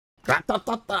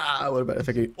What about if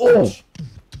I go? Oh!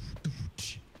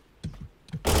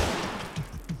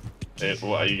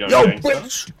 What, are you going Yo, gangster?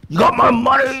 bitch! You got my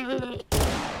money!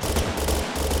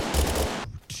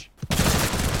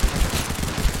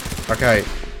 Okay.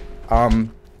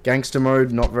 Gangster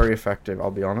mode, not very effective, I'll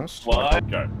be honest. Why?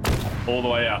 Go. All the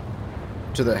way out.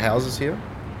 To the houses here?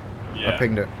 Yeah. I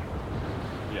pinged it.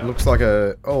 Yeah. It looks like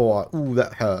a... Oh, ooh,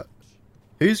 that hurt.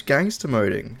 Who's gangster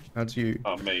moding? That's you.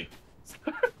 Oh, me.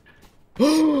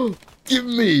 Give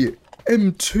me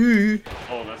M2.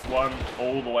 Oh, there's one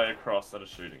all the way across that is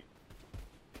shooting.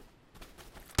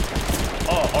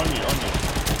 Oh, on you, on you.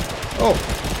 Oh.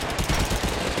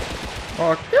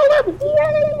 Oh, kill him.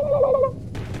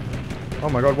 Oh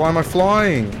my god, why am I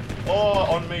flying?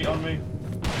 Oh, on me, on me.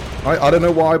 I don't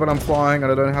know why, but I'm flying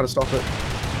and I don't know how to stop it.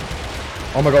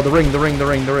 Oh my god, the ring. I'm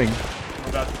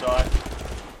about to die.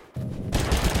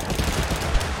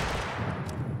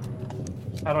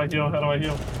 How do I heal? How do I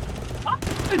heal?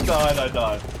 I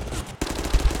died.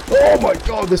 Oh my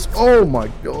god, oh my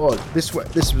god. This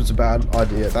was a bad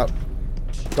idea.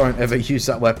 Don't ever use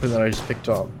that weapon that I just picked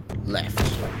up. Left.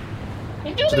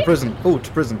 To the prison. Oh,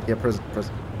 to prison. Yeah, prison.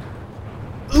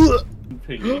 Ugh.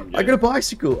 I got a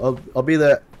bicycle. I'll be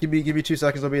there. Give me 2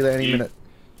 seconds. I'll be there any minute.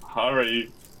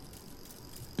 Hurry.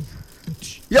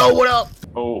 Yo, what up?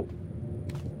 Oh.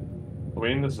 Are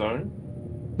we in the zone?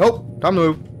 Nope. Time to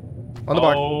move. On the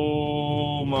bike.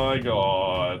 Oh my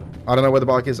god. I don't know where the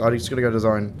bike is. I just gotta go to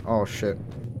zone. Oh shit.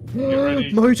 Get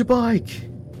ready. Motorbike.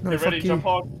 No, Get ready, fuck you. jump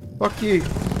on. Fuck you.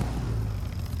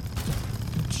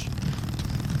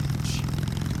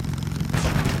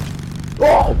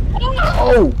 Oh!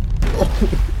 Oh!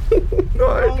 No!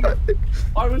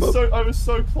 I was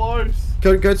so close.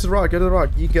 Go to the right. Go to the right.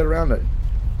 You can get around it.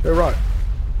 Go right.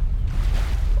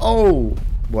 Oh!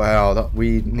 Wow,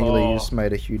 we nearly just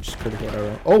made a huge critical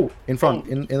error. Oh! In front,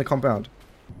 in the compound.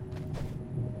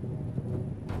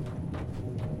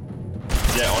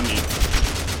 Yeah, on you.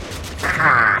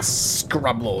 Ah,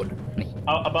 scrub lord.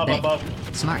 Above.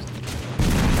 Smart.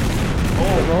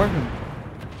 Oh,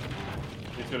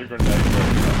 he's got a grenade.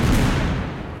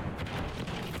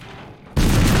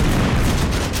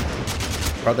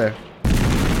 Right there.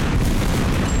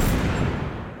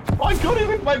 I got him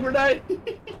with my grenade.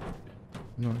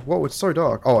 No. Whoa, it's so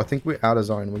dark. Oh, I think we're out of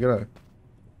zone. We gotta...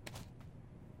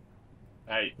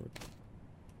 Hey.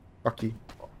 Fuck you.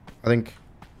 I think...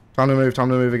 Time to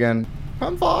move again.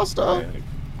 Come faster!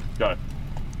 Go.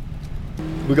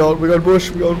 We got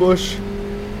bush.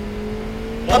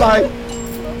 Bye-bye!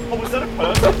 Oh, was that a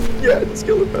person? Yeah, just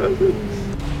kill the person.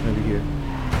 Over here.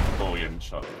 Oh, yeah,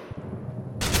 shot.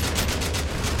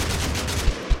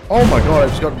 Oh my god, I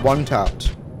just got one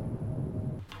tapped.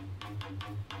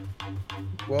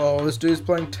 Whoa, this dude's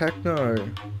playing techno.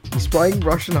 He's playing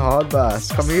Russian hard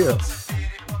bass. Come here.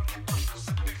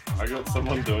 I got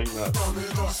someone doing that.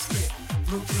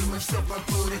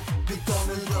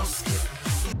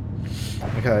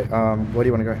 Okay, where do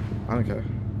you want to go? I don't care.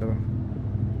 Never.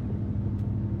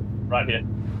 Right here.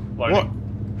 What? Loading.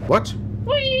 What?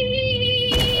 Oh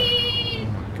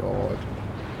my god.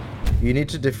 You need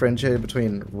to differentiate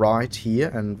between right here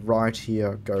and right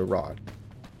here, go right.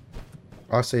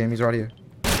 I see him, he's right here.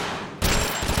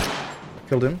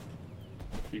 Killed him.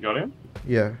 You got him?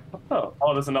 Yeah.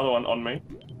 Oh, there's another one on me.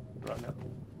 Right now.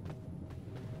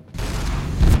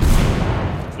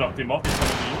 It's knocked him off. He's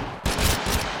coming to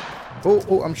you.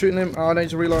 Oh, I'm shooting him. Oh, I need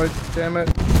to reload. Damn it.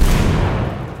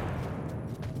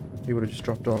 He would have just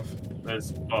dropped off.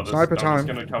 Sniper time.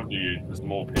 He's gonna come to you. There's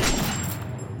more people.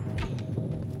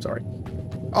 Sorry.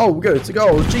 Oh, we're good. It's a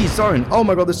goal. Jeez, zone. Oh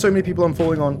my god, there's so many people I'm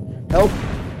falling on. Help.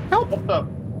 Help. What the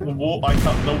wall?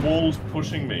 The wall's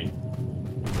pushing me.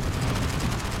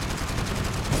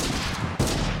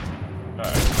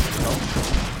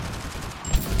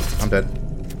 I'm dead.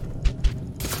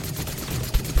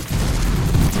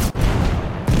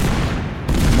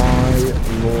 My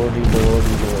lordy.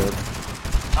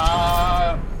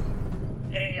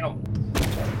 Damn.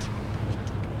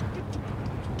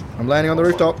 I'm landing on the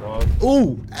rooftop. God.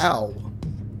 Ooh, ow.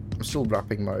 I'm still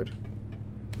wrapping mode.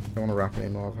 Don't want to wrap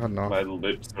anymore. I've had enough. My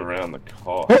lips around the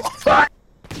car. Oh, fuck!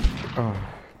 Oh,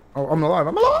 I'm alive.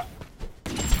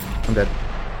 I'm dead.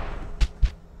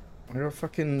 I got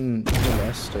fucking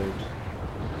molested.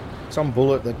 Some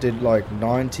bullet that did like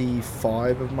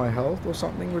 95 of my health or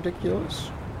something ridiculous.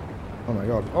 Oh my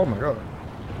god.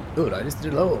 Dude, I just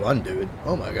did level 1, dude.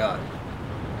 Oh my god.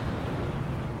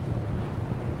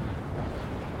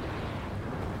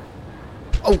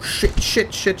 Oh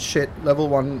shit. Level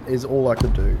 1 is all I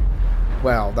could do.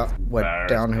 Wow, that went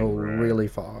downhill really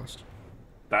fast.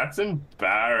 That's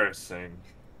embarrassing.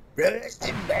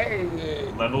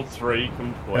 Level 3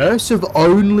 complete. Curse of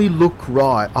only look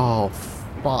right. Oh,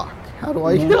 fuck. How do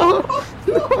I... No!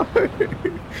 No!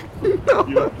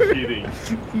 You're kidding.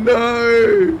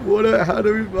 No! How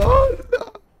do we...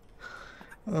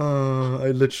 Oh,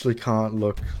 I literally can't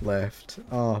look left.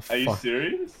 Oh, fuck. Are you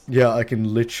serious? Yeah, I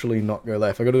can literally not go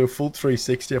left. I gotta do a full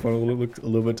 360 if I want to look a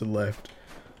little bit to the left.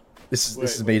 This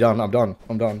is me done. I'm done.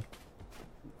 I'm done.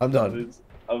 I'm done. That is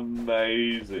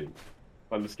amazing.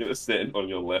 I'm just gonna stand on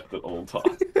your left at all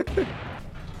times.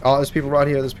 Oh, there's people right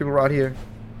here. There's people right here.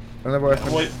 And they're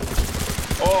working. Wait.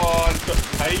 Oh, I got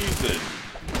tasered.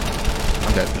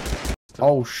 I'm dead.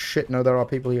 Oh shit! No, there are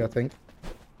people here. I think.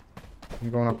 I'm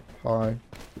going up high.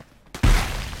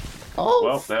 Oh,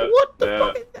 Well, what the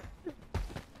fuck? Is that?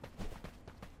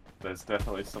 There's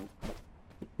definitely some.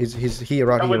 He's here,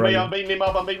 right Come here, with right me, here. I'm beating him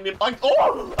up, I'm beating him.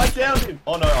 Oh, I downed him.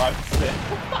 Oh no, I'm dead.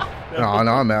 No,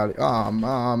 no, I'm out.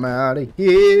 I'm out of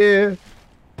here.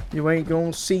 You ain't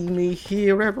gonna see me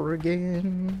here ever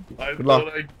again. I Good thought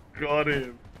luck. I got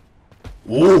him.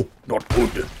 Oh, not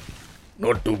good.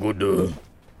 Not too good.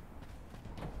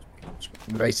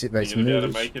 Basic Are you gonna be able to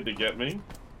moves. make it to get me?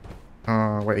 Wait,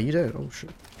 are you dead? Oh shit.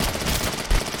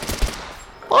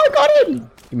 I got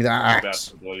him! Give me that I'm about axe.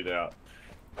 to bleed out.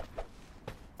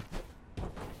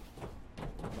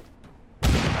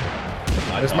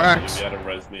 Where's my axe? You'll be able to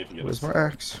res me if you get Where's a my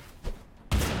axe?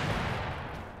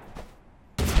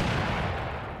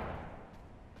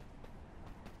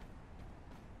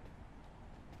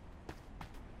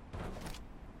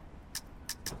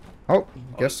 Oh,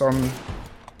 guess I'm...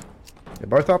 They're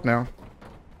both up now.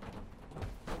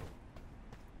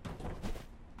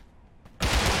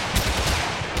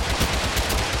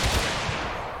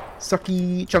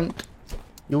 Sucky chunk.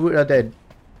 You are dead.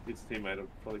 His teammate will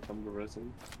probably come to res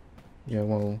him. Yeah,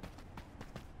 well...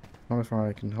 Not if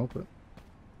I can help it.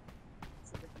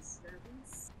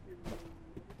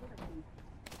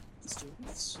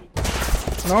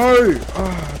 No!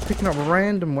 Ah, picking up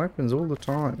random weapons all the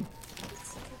time.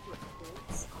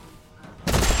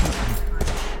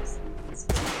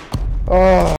 Oh!